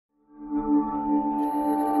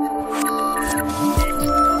Hello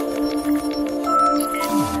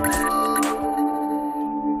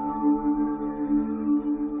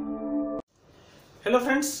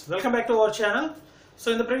friends, welcome back to our channel.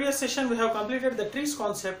 So in the previous session we have completed the trees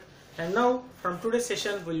concept, and now from today's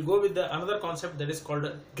session we will go with another concept that is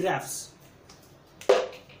called graphs.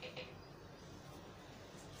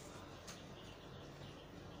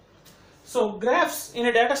 So graphs in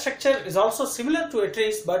a data structure is also similar to a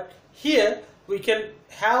trees, but here we can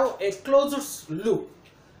have a closed loop,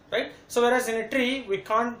 right? So whereas in a tree we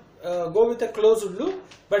can't go with a closed loop,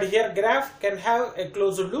 but here graph can have a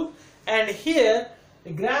closed loop, and here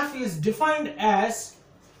the graph is defined as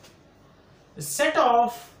a set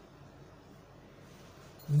of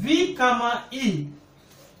V comma E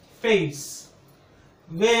pairs,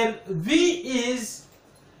 where V is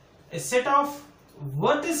a set of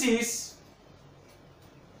vertices,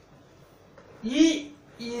 E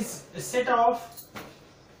is a set of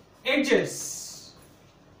edges.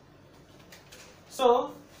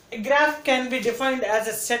 So a graph can be defined as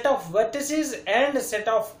a set of vertices and a set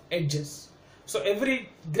of edges. So every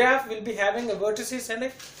graph will be having a vertices and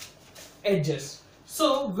a edges.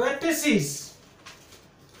 So vertices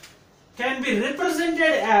can be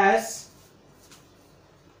represented as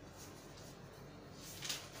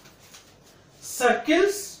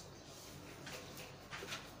circles,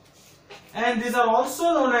 and these are also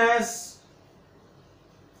known as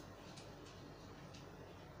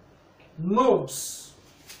nodes.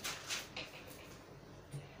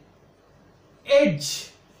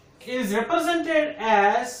 Edge is represented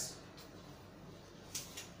as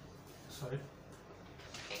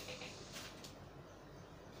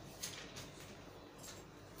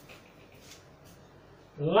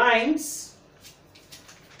lines,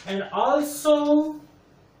 and also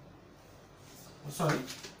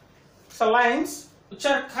so lines which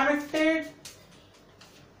are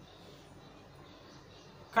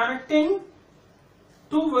connecting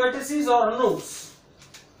two vertices or nodes.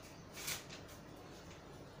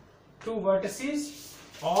 Two vertices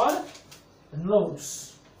or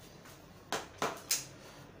nodes.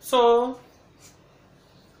 So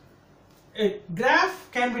a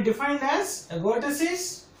graph can be defined as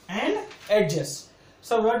vertices and edges.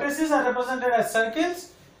 So vertices are represented as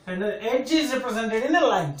circles and the edge is represented in the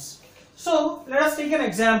lines. So let us take an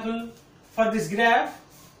example for this graph.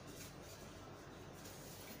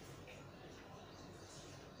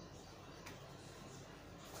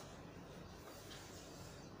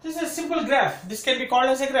 This is a simple graph. This can be called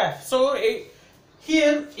as a graph. So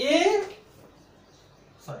here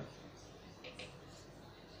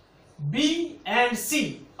B and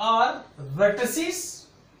C are vertices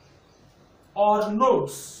or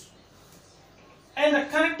nodes, and the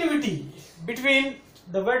connectivity between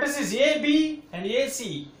the vertices AB and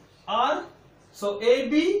AC are, so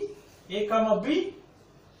AB, A comma B,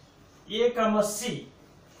 A comma C.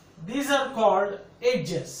 These are called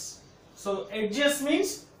edges. So edges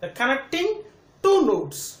means the connecting two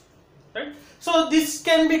nodes, right? So this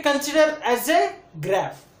can be considered as a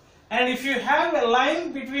graph. And if you have a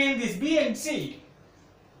line between this B and C,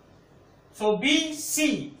 so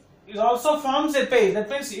BC it also forms a pair, that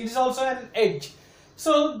means it is also an edge.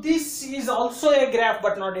 So this is also a graph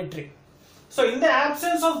but not a tree. So in the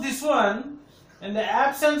absence of this one, in the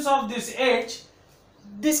absence of this edge,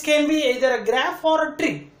 this can be either a graph or a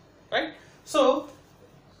tree, right? So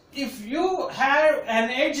if you have an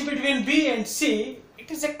edge between B and C, it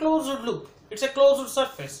is a closed loop, it's a closed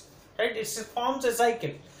surface, right? It forms a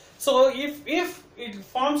cycle. So if it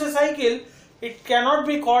forms a cycle, it cannot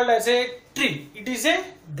be called as a tree, it is a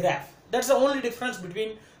graph. That's the only difference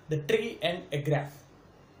between the tree and a graph,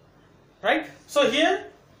 right? So here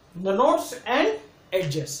the nodes and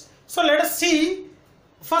edges. So let us see,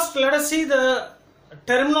 first let us see the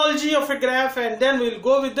terminology of a graph, and then we will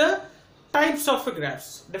go with the types of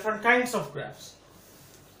graphs, different kinds of graphs.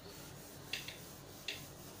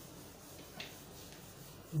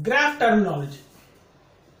 Graph terminology.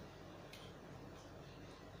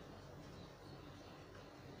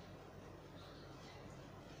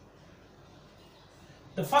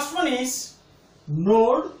 The first one is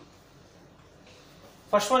node.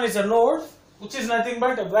 First one is a node, which is nothing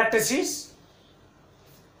but a vertices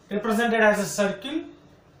represented as a circle,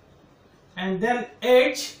 and then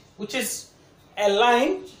edge, which is a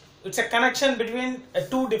line, it's a connection between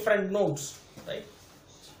two different nodes, right?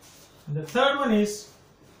 And the third one is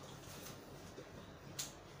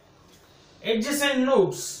adjacent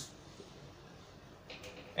nodes.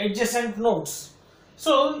 Adjacent nodes.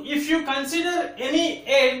 So if you consider any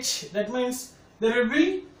edge, that means there will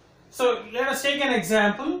be, so let us take an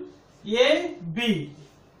example, A, B,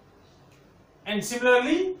 and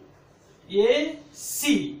similarly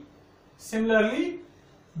AC. Similarly,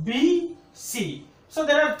 BC. So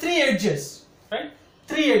there are three edges, right?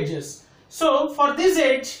 Three edges. So for this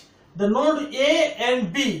edge, the node A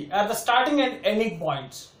and B are the starting and ending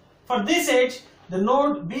points. For this edge, the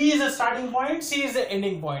node B is the starting point, C is the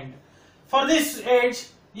ending point. For this edge,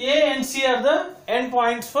 A and C are the end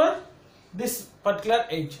points for this particular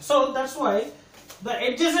edge. So that's why the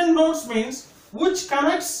adjacent nodes means which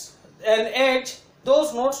connects an edge,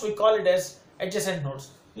 those nodes we call it as adjacent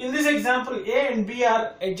nodes. In this example, A and B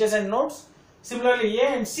are adjacent nodes. Similarly, A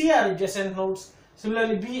and C are adjacent nodes.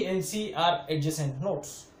 Similarly, B and C are adjacent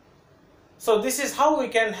nodes. So this is how we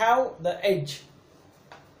can have the edge.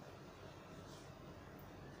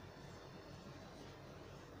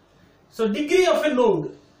 So degree of a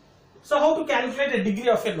node. So how to calculate a degree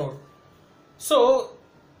of a node? So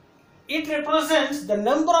it represents the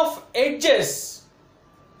number of edges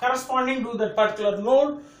corresponding to that particular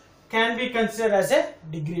node can be considered as a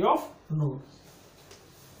degree of node.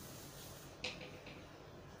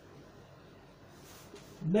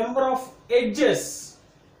 Number of edges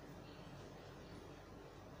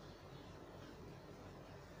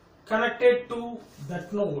connected to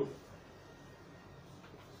that node.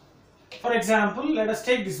 For example, let us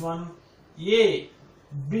take this one, A,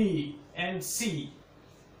 B and C,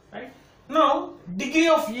 right? Now, degree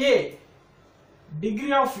of A,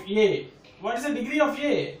 what is the degree of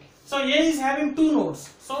A? So A is having two nodes,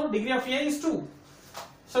 so degree of A is 2.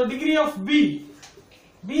 So degree of B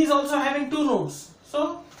is also having two nodes,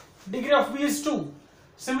 so degree of B is 2.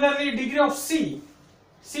 Similarly, degree of C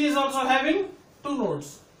is also having two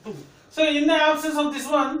nodes, 2. So in the absence of this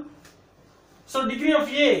one, so degree of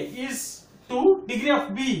A is 2, degree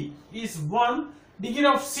of B is 1, degree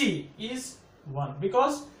of C is 1,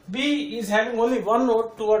 because B is having only one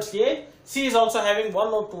node towards A, C is also having one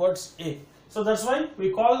node towards A. So that's why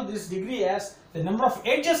we call this degree as the number of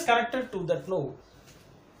edges connected to that node.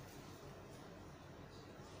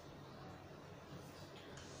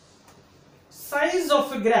 Size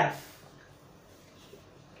of a graph.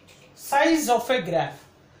 Size of a graph.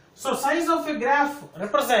 So size of a graph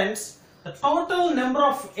represents the total number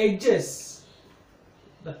of edges.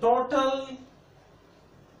 The total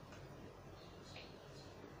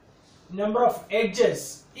number of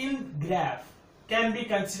edges in graph can be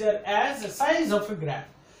considered as the size of a graph.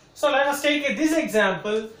 So let us take this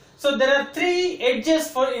example. So there are 3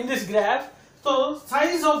 edges in this graph. So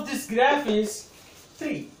size of this graph is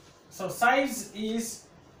 3. So size is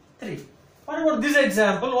 3. What about this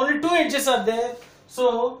example? Only 2 edges are there.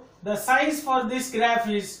 So the size for this graph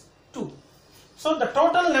is 2. So the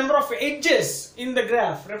total number of edges in the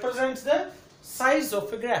graph represents the size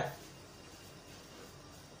of a graph.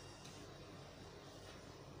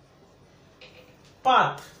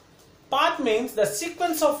 Path. Path means the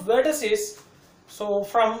sequence of vertices, so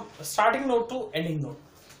from starting node to ending node.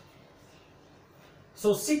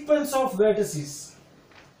 So sequence of vertices.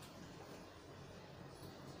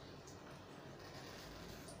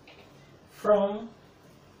 From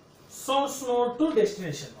source node to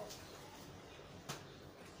destination node.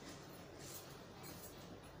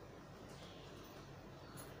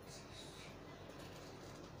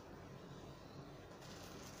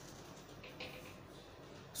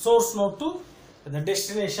 Source node to the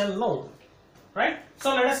destination node, right?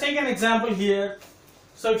 So let us take an example here.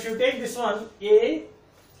 So if you take this one, A,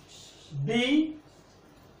 B,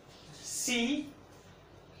 C,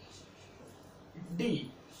 D.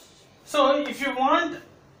 So if you want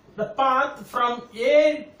the path from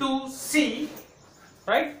A to C,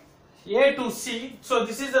 right? A to C, so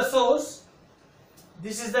this is the source,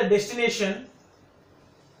 this is the destination.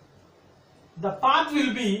 The path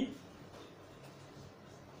will be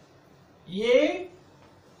A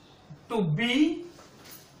to B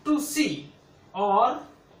to C, or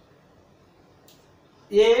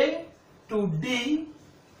A to D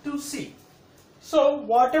to C. So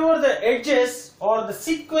whatever the edges or the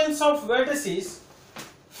sequence of vertices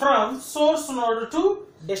from source node to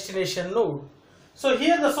destination node. So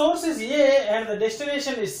here the source is A and the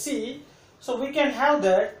destination is C. So we can have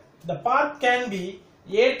that the path can be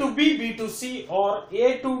A to B, B to C, or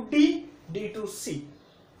A to D, D to C.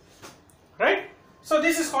 Right? So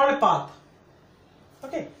this is called a path.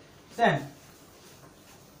 Okay. Then,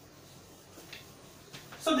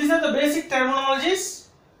 so these are the basic terminologies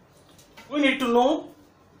we need to know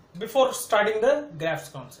before starting the graphs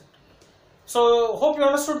concept. So hope you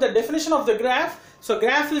understood the definition of the graph. So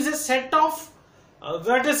graph is a set of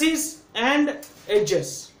vertices and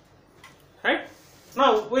edges. Right?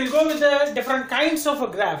 Now we'll go with the different kinds of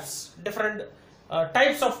graphs, different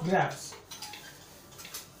types of graphs.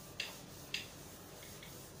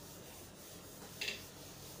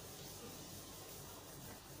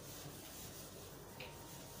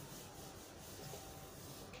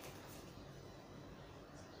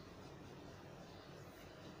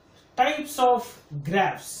 types of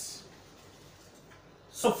graphs.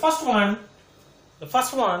 So the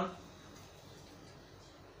first one,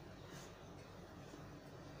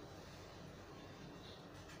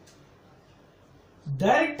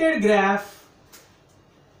 directed graph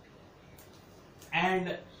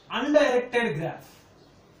and undirected graph.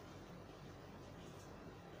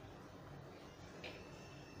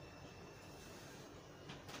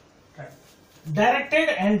 Directed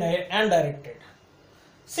and undirected.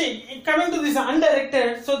 See, coming to this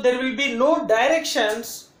undirected, so there will be no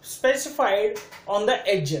directions specified on the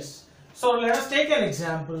edges. So let us take an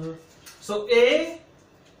example. So A,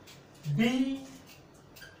 B,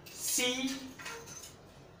 C,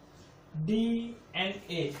 D and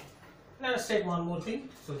A. Let us take one more thing.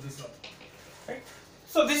 So this one, right?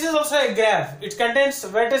 So this is also a graph. It contains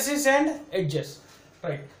vertices and edges.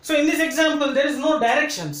 Right. So in this example, there is no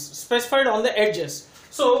directions specified on the edges.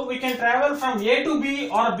 So we can travel from A to B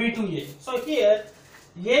or B to A. So here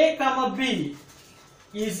A comma B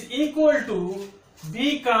is equal to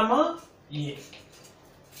B comma A.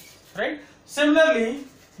 Right. Similarly,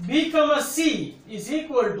 B comma C is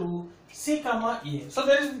equal to C comma A. So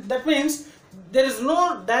that means there is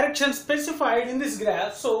no direction specified in this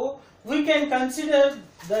graph. So we can consider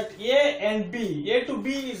that A and B, A to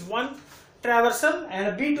B is one traversal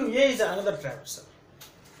and B to A is another traversal.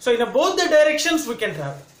 So in both the directions we can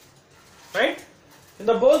travel, right? In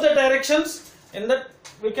both the directions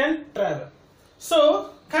we can travel. So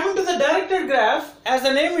coming to the directed graph, as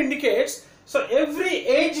the name indicates, so every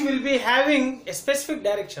edge will be having a specific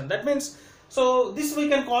direction. That means, so this we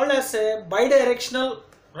can call as a bidirectional,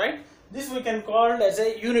 right? This we can call as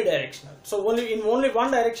a unidirectional. So in only one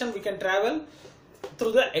direction we can travel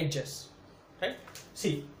through the edges, right?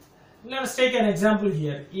 See. Let us take an example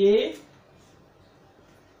here. A,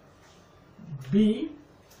 B,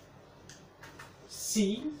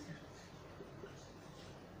 C,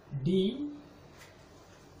 D,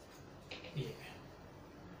 A.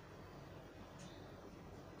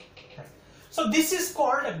 So this is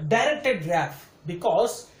called a directed graph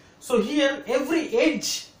because so here every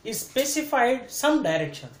edge is specified some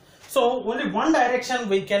direction. So only one direction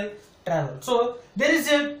we can travel. So there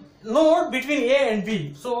is a node between A and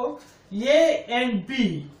B. So A and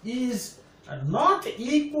B is not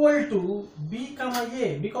equal to B comma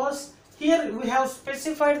A because here we have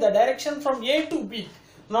specified the direction from A to B,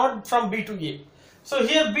 not from B to A. So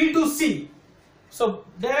here B to C. So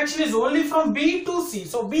direction is only from B to C.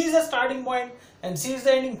 So B is the starting point and C is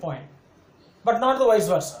the ending point, but not the vice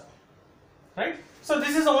versa, right? So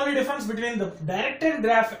this is the only difference between the directed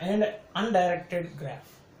graph and undirected graph.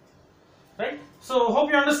 Right? So hope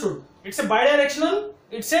you understood. It's a bidirectional,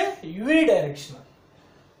 it's a unidirectional.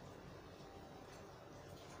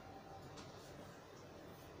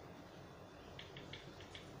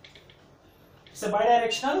 It's a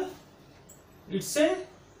bidirectional, it's a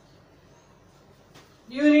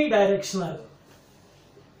unidirectional.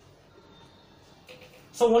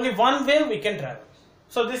 So only one way we can travel.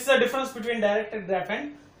 So this is the difference between directed graph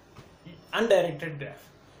and undirected graph.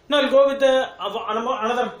 Now we'll go with the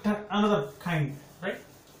another kind, right?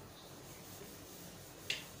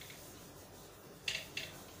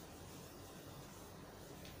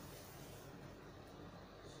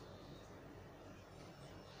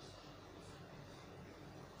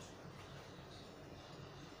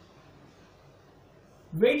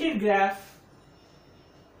 Weighted graph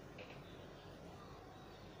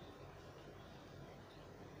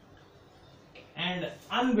and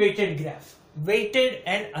unweighted graph. Weighted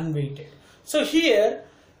and unweighted. So here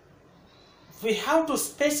we have to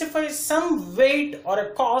specify some weight or a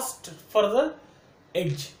cost for the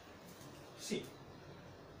edge. See,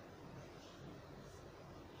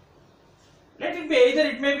 let it be either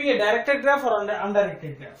it may be a directed graph or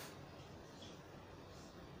undirected graph.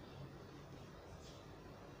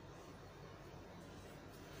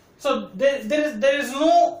 So there is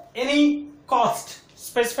no any cost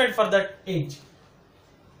specified for that edge.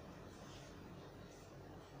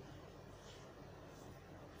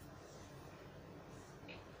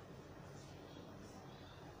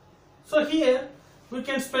 So here we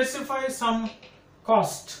can specify some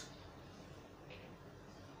cost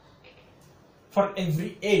for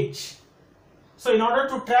every edge. So in order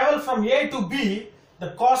to travel from A to B, the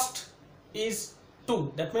cost is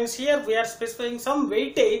 2. That means here we are specifying some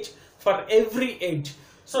weightage for every edge.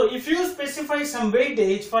 So if you specify some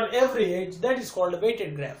weightage for every edge, that is called a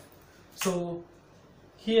weighted graph. So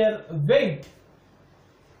here weight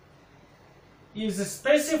is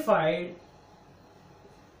specified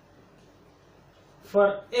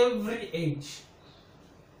for every edge.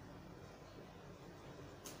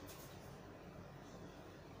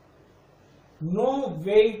 no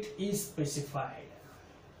weight is specified.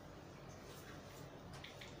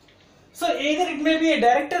 So either it may be a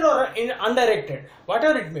directed or undirected,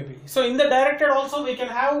 whatever it may be. So in the directed also we can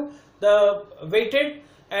have the weighted,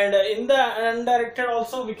 and in the undirected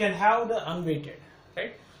also we can have the unweighted,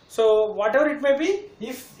 right? So whatever it may be,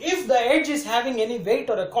 if the edge is having any weight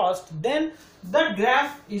or a cost, then that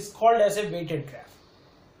graph is called as a weighted graph.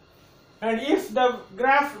 And if the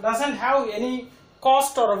graph doesn't have any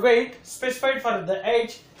cost or weight specified for the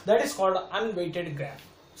edge, that is called unweighted graph.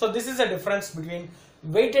 So this is the difference between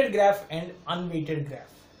weighted graph and unweighted graph,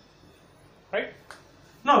 right?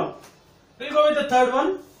 Now we'll go with the third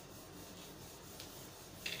one.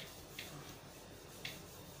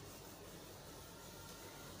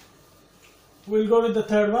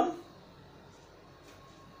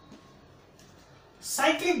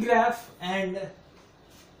 Cyclic graph and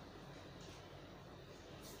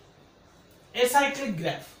acyclic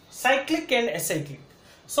graph. Cyclic and acyclic.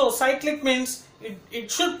 So cyclic means it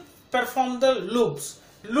should perform the loops.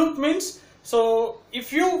 Loop means, so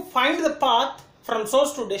if you find the path from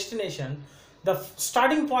source to destination, the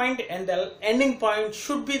starting point and the ending point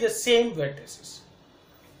should be the same vertices.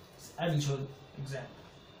 I will show the example.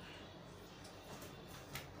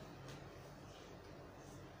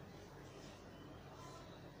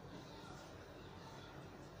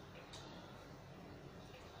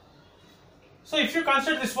 So if you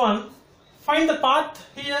consider this one, find the path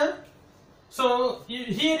here. So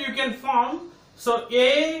here you can form, so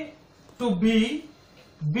A to B,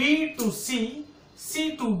 B to C,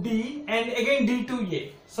 C to D, and again D to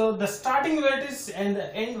A. So the starting vertex and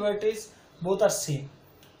the end vertex both are same.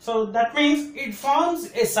 So that means it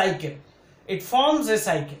forms a cycle. It forms a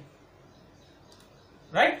cycle,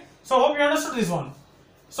 right? So hope you understood this one.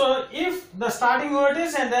 So if the starting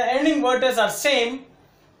vertex and the ending vertex are same,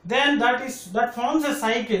 then that forms a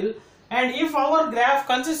cycle. And if our graph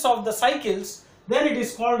consists of the cycles, then it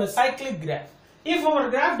is called a cyclic graph. If our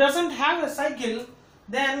graph doesn't have a cycle,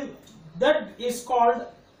 then that is called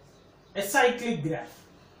a cyclic graph.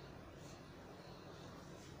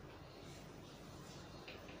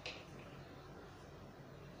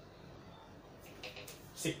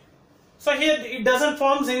 See, so here it doesn't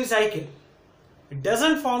form any cycle. It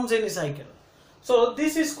doesn't form any cycle. So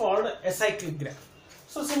this is called a cyclic graph.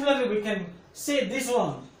 So similarly we can say this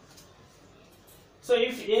one. So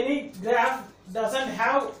if any graph doesn't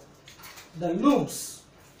have the loops,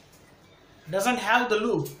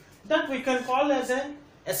 that we can call as a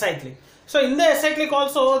acyclic. So in the acyclic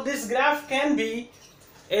also, this graph can be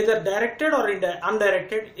either directed or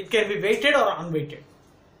undirected. It can be weighted or unweighted.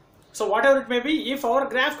 So whatever it may be, if our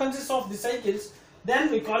graph consists of the cycles,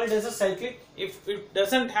 then we call it as a cyclic. If it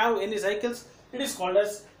doesn't have any cycles, it is called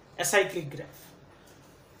as acyclic graph.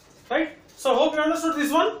 Right? So hope you understood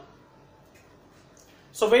this one.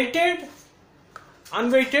 So weighted,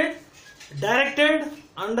 unweighted, directed,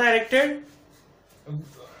 undirected,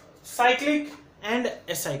 cyclic and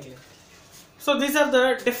acyclic. So these are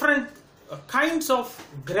the different kinds of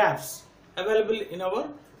graphs available in our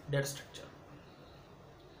data structure,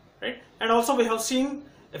 right? And also we have seen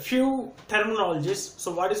a few terminologies.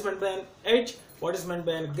 So what is meant by an edge, what is meant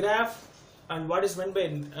by a graph, and what is meant by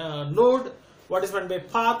a node, what is meant by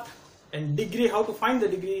path, and degree, how to find the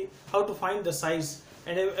degree, how to find the size,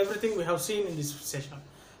 and everything we have seen in this session.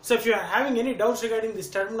 So if you are having any doubts regarding this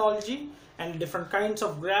terminology and different kinds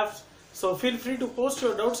of graphs, so feel free to post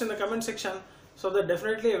your doubts in the comment section, so that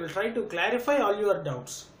definitely I will try to clarify all your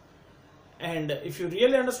doubts. And if you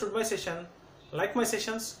really understood my session, like my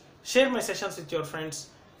sessions, share my sessions with your friends,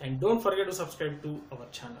 and don't forget to subscribe to our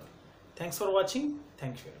channel. Thanks for watching.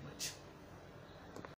 Thank you very much.